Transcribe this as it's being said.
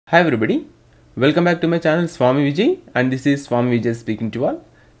Hi everybody, welcome back to my channel Swamy Vijay, and this is Swamy Vijay speaking to all.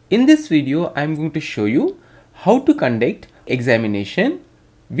 In this video, I am going to show you how to conduct examination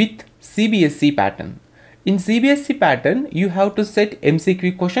with CBSE pattern. In CBSE pattern, you have to set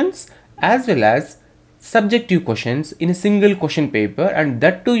MCQ questions as well as subjective questions in a single question paper, and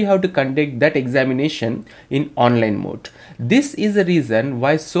that too you have to conduct that examination in online mode. This is the reason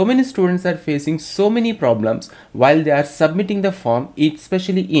why so many students are facing so many problems while they are submitting the form,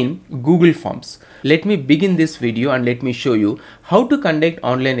 especially in Google Forms. Let me begin this video and let me show you how to conduct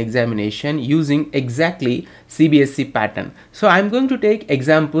online examination using exactly CBSE pattern. So I am going to take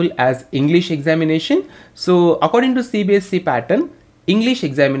example as English examination. So according to CBSE pattern, English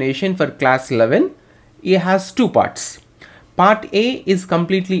examination for class 11, it has two parts. Part A is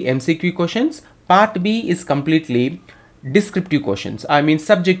completely MCQ questions. Part B is completely descriptive questions,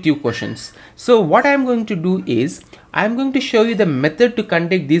 subjective questions. So what I am going to do is I am going to show you the method to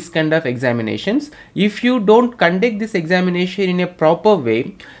conduct these kind of examinations. If you don't conduct this examination in a proper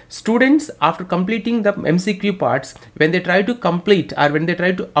way, students after completing the MCQ parts, when they try to complete or when they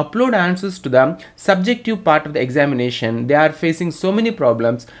try to upload answers to the subjective part of the examination, they are facing so many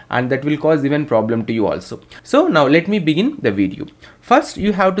problems, and that will cause even problem to you also. So now let me begin the video. First,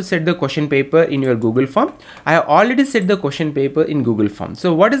 you have to set the question paper in your Google form. I have already set the question paper in Google form.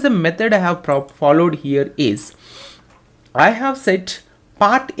 So what is the method I have followed here is I have set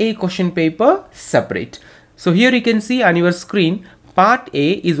part A question paper separate. So here you can see on your screen, part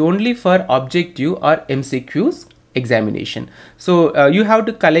A is only for objective or MCQs examination. So you have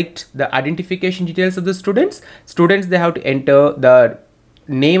to collect the identification details of the students. They have to enter the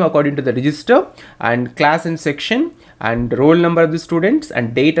name according to the register and class and section and roll number of the students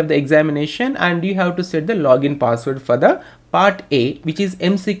and date of the examination, and you have to set the login password for the part A, which is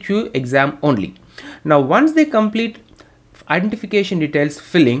MCQ exam only. Now once they complete identification details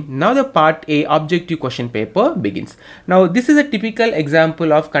filling, now the part A objective question paper begins. Now this is a typical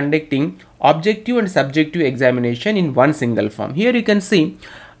example of conducting objective and subjective examination in one single form. Here you can see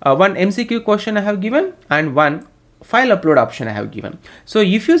one MCQ question I have given and one file upload option I have given. So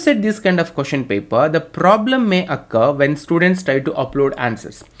if you set this kind of question paper, the problem may occur when students try to upload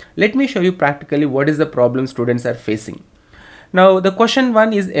answers. Let me show you practically what is the problem students are facing. Now the question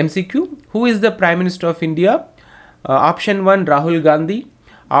 1 is MCQ. Who is the Prime Minister of India? Option 1 Rahul Gandhi,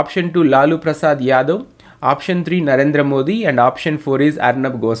 option 2 Lalu Prasad Yadav, option 3 Narendra Modi, and option 4 is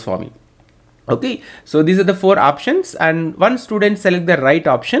Arnab Goswami. Okay, so these are the four options, and once students select the right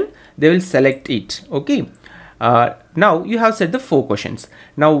option, they will select it. Okay, now you have set the four questions.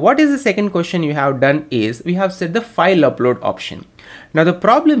 Now what is the second question you have done is we have set the file upload option. Now the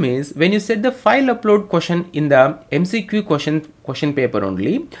problem is when you set the file upload question in the MCQ question paper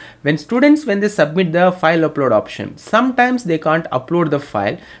only, when they submit the file upload option, sometimes they can't upload the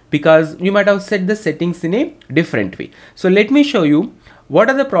file because you might have set the settings in a different way. So let me show you what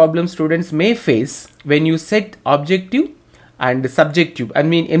are the problems students may face when you set objective and subjective,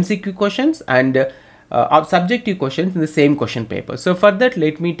 MCQ questions and subjective questions in the same question paper. So for that,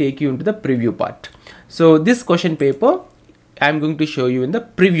 let me take you into the preview part. So this question paper I am going to show you in the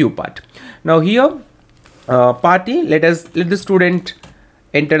preview part. Now here part A, let the student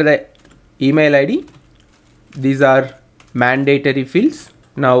enter the email ID. These are mandatory fields.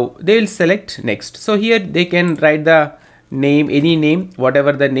 Now they will select next. So here they can write the name, any name,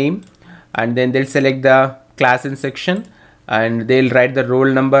 whatever the name, and then they'll select the class and section, and they'll write the roll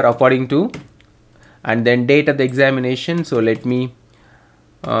number according to, and then date of the examination. So let me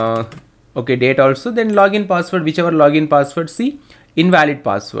okay, date also, then login password, whichever login password. See, invalid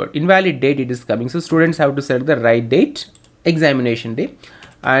password, invalid date it is coming. So students have to select the right date, examination day,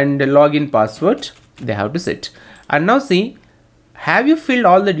 and login password they have to set. And now see, have you filled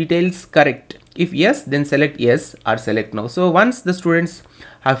all the details correct? If yes, then select yes or select no. So once the students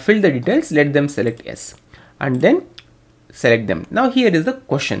have filled the details, let them select yes and then select them. Now here is the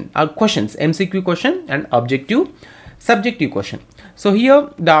questions, MCQ question and objective subjective question. So here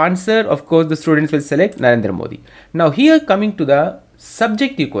the answer, of course, the students will select Narendra Modi. Now here coming to the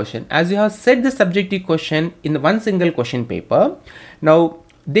subjective question, as you have set the subjective question in the one single question paper, now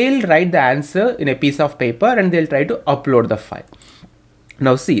they'll write the answer in a piece of paper and they'll try to upload the file.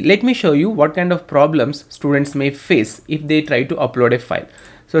 Now see, let me show you what kind of problems students may face if they try to upload a file.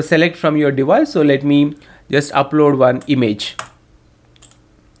 So select from your device. So let me just upload one image.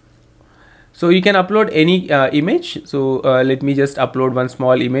 So you can upload any image. So let me just upload one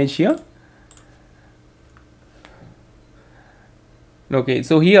small image here. Okay,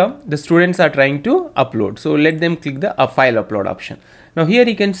 so here the students are trying to upload. So let them click the file upload option. Now here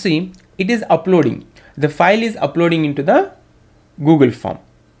you can see it is uploading. The file is uploading into the Google form.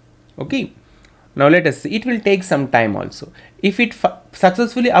 Okay. Now let us see, it will take some time also. If it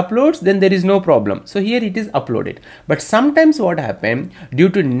successfully uploads, then there is no problem. So here it is uploaded. But sometimes what happens, due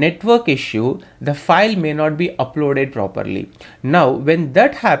to network issue, the file may not be uploaded properly. Now when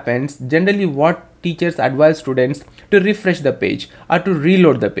that happens, generally what teachers advise students to refresh the page or to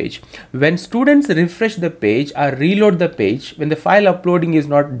reload the page. When students refresh the page or reload the page, when the file uploading is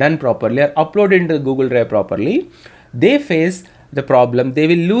not done properly or uploaded into Google Drive properly, they face the problem. They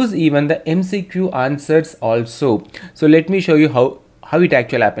will lose even the MCQ answers also. So let me show you how it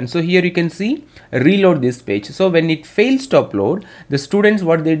actually happens. So here you can see reload this page. So when it fails to upload, the students,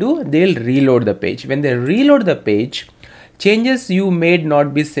 what they do, they'll reload the page. When they reload the page, changes you made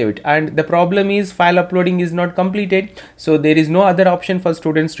not be saved, and the problem is file uploading is not completed. So there is no other option for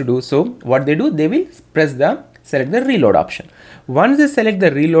students to do. So what they do, they will select the reload option. Once they select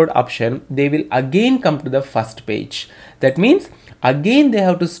the reload option, they will again come to the first page. That means again they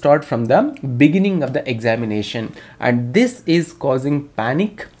have to start from the beginning of the examination, and this is causing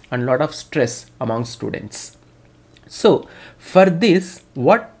panic and lot of stress among students. So for this,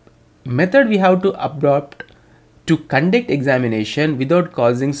 what method we have to adopt to conduct examination without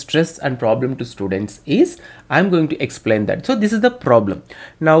causing stress and problem to students is, I'm going to explain that. So this is the problem.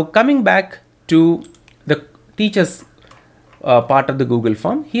 Now coming back to the teachers part of the Google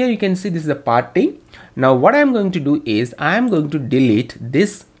form, here you can see this is the part A. Now what I'm going to do is I am going to delete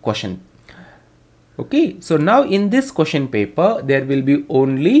this question. Okay, so now in this question paper there will be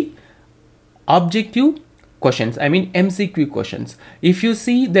only objective questions, I mean MCQ questions. If you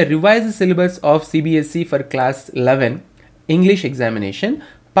see the revised syllabus of CBSE for class 11 English examination,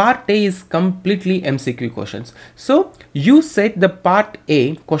 part A is completely MCQ questions. So you set the part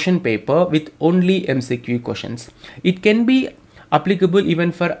A question paper with only MCQ questions. It can be applicable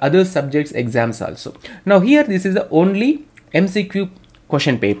even for other subjects exams also. Now here this is the only MCQ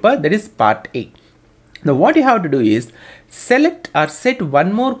question paper, that is part A. Now what you have to do is select or set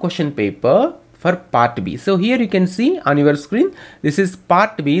one more question paper for part B. So here you can see on your screen, this is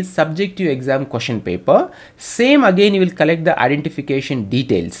part B subjective exam question paper. Same again, you will collect the identification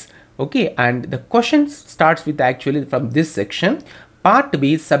details. Okay, and the questions starts with actually from this section, part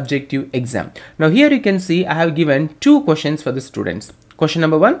B subjective exam. Now here you can see I have given two questions for the students. Question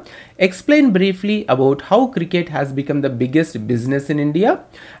number 1, explain briefly about how cricket has become the biggest business in India.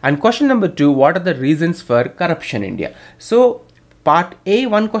 And question number 2, what are the reasons for corruption in India? So part A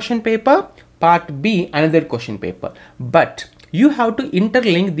one question paper, part B another question paper, but you have to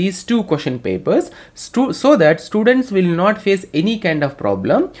interlink these two question papers so that students will not face any kind of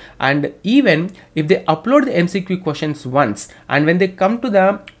problem. And even if they upload the MCQ questions once, and when they come to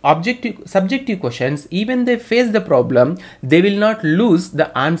the subjective questions, even they face the problem, they will not lose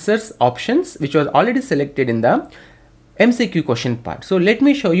the answers options which was already selected in the MCQ question part. So let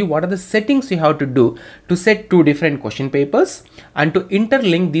me show you what are the settings you have to do to set two different question papers and to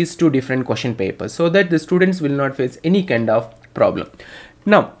interlink these two different question papers so that the students will not face any kind of problem.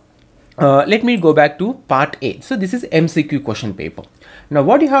 Now let me go back to part A. So this is MCQ question paper. Now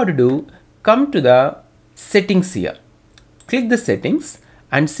what you have to do, come to the settings here, click the settings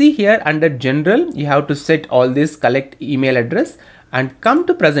and see here under general you have to set all this, collect email address, and come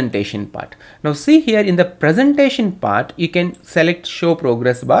to presentation part. Now see here in the presentation part you can select show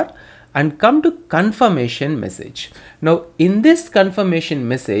progress bar and come to confirmation message. Now in this confirmation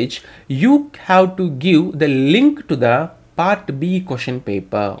message you have to give the link to the part B question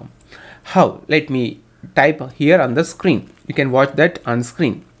paper. How? Let me type here on the screen. You can watch that on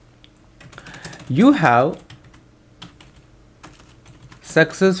screen. You have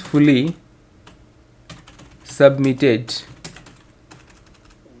successfully submitted,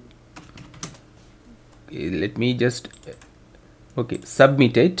 let me just, okay,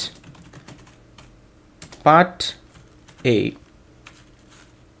 submitted part A.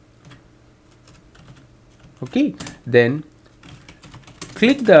 Okay, then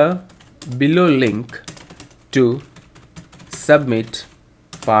click the below link to submit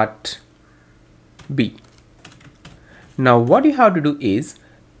part B. Now what you have to do is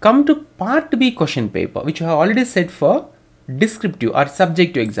come to part B question paper which you have already set for descriptive or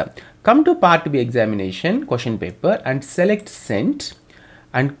subjective exam. Come to part B examination question paper and select send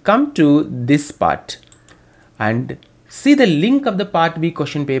and come to this part and see the link of the part B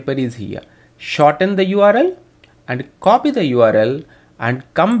question paper is here. Shorten the URL and copy the URL and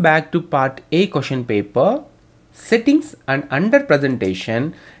come back to part A question paper, settings, and under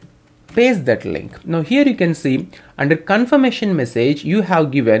presentation paste that link. Now here you can see under confirmation message you have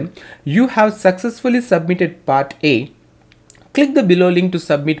given you have successfully submitted part A. Click the below link to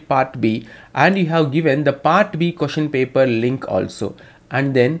submit part B and you have given the part B question paper link also.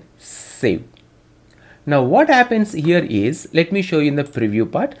 and then save. Now what happens here is, let me show you in the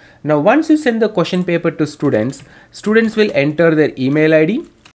preview part. Now once you send the question paper to students, students will enter their email ID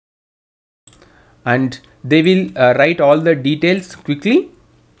and they will write all the details quickly,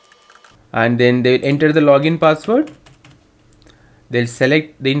 and then they will enter the login password. They'll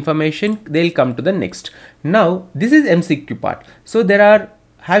select the information, they'll come to the next. Now this is MCQ part. So there are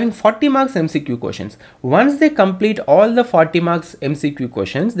having 40 marks MCQ questions. Once they complete all the 40 marks MCQ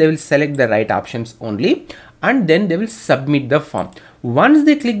questions, they will select the right options only, and then they will submit the form. Once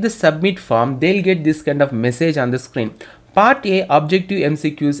they click the submit form, they'll get this kind of message on the screen. Part A objective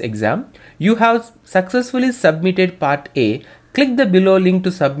MCQs exam. You have successfully submitted part A. Click the below link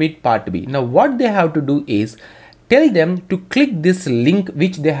to submit part B. Now what they have to do is tell them to click this link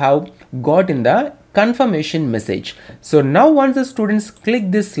which they have got in the confirmation message. So now once the students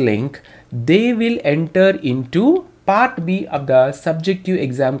click this link, they will enter into part B of the subjective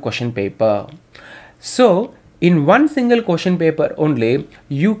exam question paper. So in one single question paper only,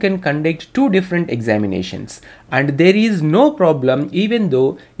 you can conduct two different examinations, and there is no problem even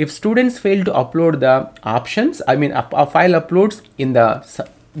though if students fail to upload the options, I mean a file uploads in the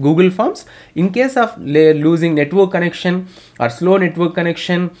Google Forms. In case of losing network connection or slow network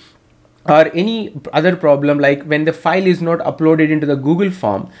connection or any other problem, like when the file is not uploaded into the Google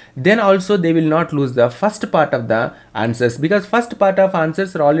form, then also they will not lose the first part of the answers, because first part of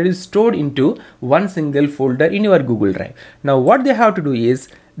answers are already stored into one single folder in your Google Drive. Now what they have to do is,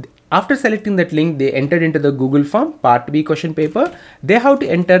 after selecting that link, they entered into the Google form part B question paper. They have to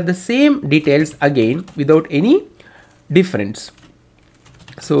enter the same details again without any difference.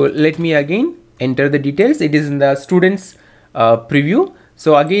 So let me again enter the details. It is in the students preview.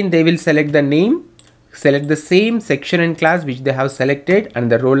 So again they will select the name, select the same section and class which they have selected,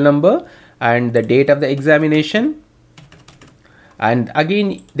 and the roll number and the date of the examination, and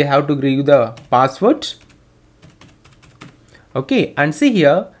again they have to give the password. Okay, and see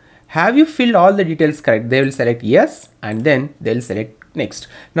here, have you filled all the details correct? They will select yes, and then they'll select next.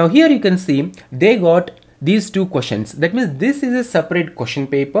 Now here you can see they got these two questions. That means this is a separate question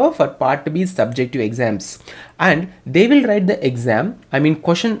paper for part B subjective exams, and they will write the exam, I mean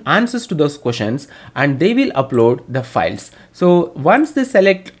question answers to those questions, and they will upload the files. So once they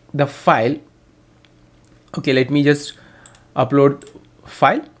select the file, okay, let me just upload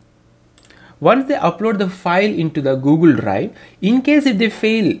file. Once they upload the file into the Google Drive, in case if they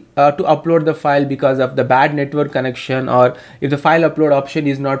fail to upload the file because of the bad network connection, or if the file upload option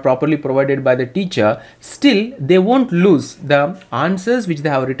is not properly provided by the teacher, still they won't lose the answers which they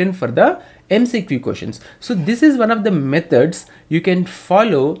have written for the MCQ questions. So this is one of the methods you can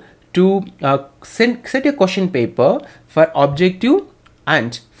follow to set a question paper for objective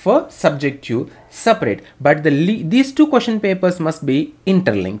and for subjective separate, but these two question papers must be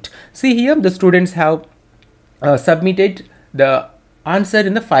interlinked. See here, the students have submitted the answer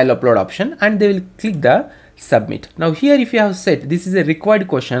in the file upload option, and they will click the submit. Now here if you have set this is a required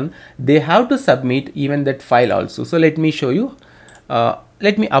question, they have to submit even that file also. So let me show you,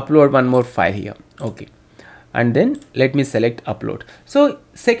 let me upload one more file here. Okay, and then let me select upload. So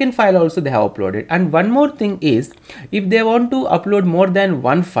second file also they have uploaded. And one more thing is, if they want to upload more than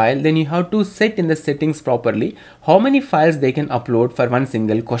one file, then you have to set in the settings properly how many files they can upload for one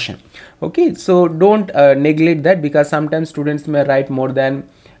single question. Okay, so don't neglect that, because sometimes students may write more than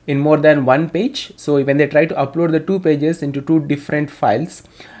one page. So when they try to upload the 2 pages into 2 different files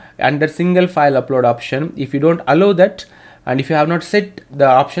under single file upload option, if you don't allow that and if you have not set the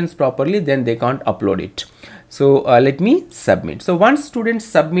options properly, then they can't upload it. So let me submit. So once students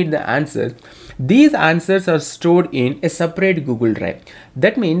submit the answers, these answers are stored in a separate Google Drive.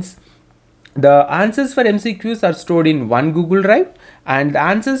 That means the answers for MCQs are stored in one Google Drive, and the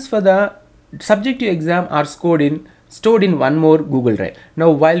answers for the subjective exam are stored in one more Google Drive. Now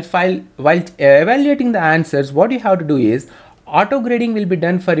while evaluating the answers, what you have to do is, auto grading will be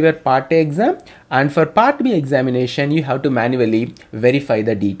done for your part A exam, and for part B examination you have to manually verify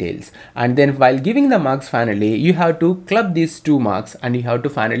the details, and then while giving the marks finally you have to club these 2 marks, and you have to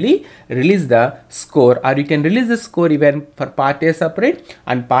finally release the score, or you can release the score even for part A separate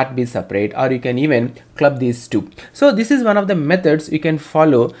and part B separate, or you can even club these 2. So this is one of the methods you can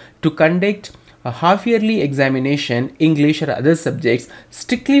follow to conduct a half yearly examination, English or other subjects,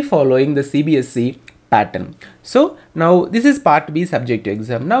 strictly following the CBSE pattern. So now this is part B subjective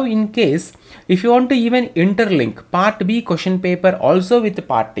exam. Now in case if you want to even interlink part B question paper also with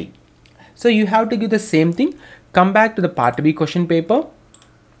part A, so you have to do the same thing. Come back to the part B question paper.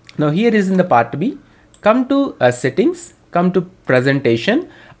 Now here is in the part B, come to settings, come to presentation,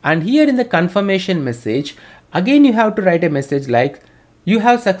 and here in the confirmation message, again you have to write a message like You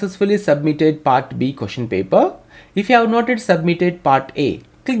have successfully submitted part B question paper. If you have not yet submitted part A,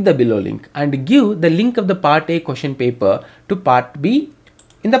 click the below link and give the link of the part A question paper to part B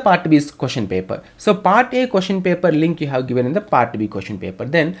in the part B's question paper. So part A question paper link you have given in the part B question paper.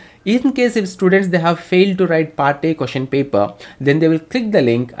 Then in case if students they have failed to write part A question paper, then they will click the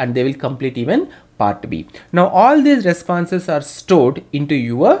link and they will complete even part B. Now all these responses are stored into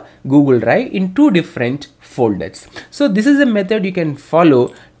your Google Drive in two different folders. So this is a method you can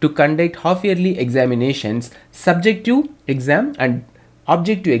follow to conduct half yearly examinations, subjective exam and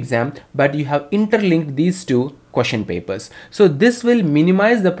objective exam, but you have interlinked these two question papers. So this will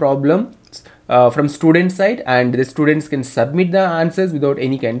minimize the problem from student side, and the students can submit the answers without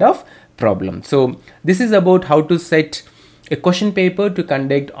any kind of problem. So this is about how to set a question paper to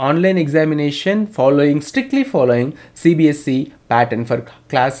conduct online examination strictly following CBSE pattern for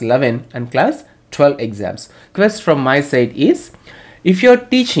class 11 and class 12 exams. Request from my side is, if you are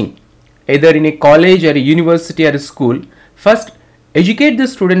teaching either in a college or a university or a school, first educate the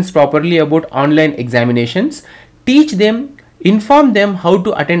students properly about online examinations, teach them, inform them how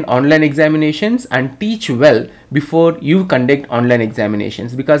to attend online examinations and teach well before you conduct online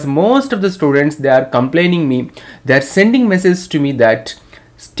examinations, because most of the students, they are complaining me, they are sending messages to me that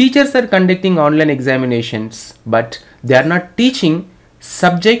teachers are conducting online examinations but they are not teaching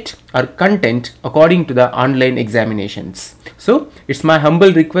subject or content according to the online examinations. So it's my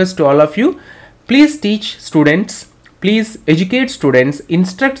humble request to all of you, please teach students, please educate students,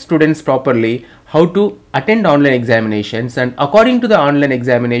 instruct students properly how to attend online examinations, and according to the online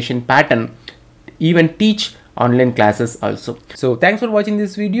examination pattern, even teach online classes also. So thanks for watching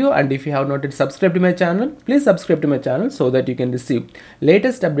this video, and if you have not yet subscribed to my channel, please subscribe to my channel so that you can receive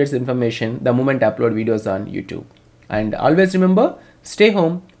latest updates information the moment I upload videos on YouTube. And always remember, stay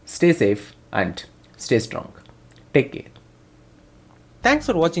home, stay safe and stay strong. Take care. Thanks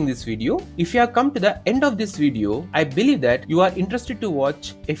for watching this video. If you have come to the end of this video, I believe that you are interested to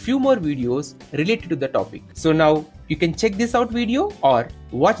watch a few more videos related to the topic. So now you can check this out video or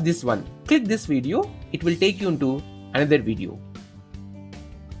watch this one. Click this video, it will take you into another video.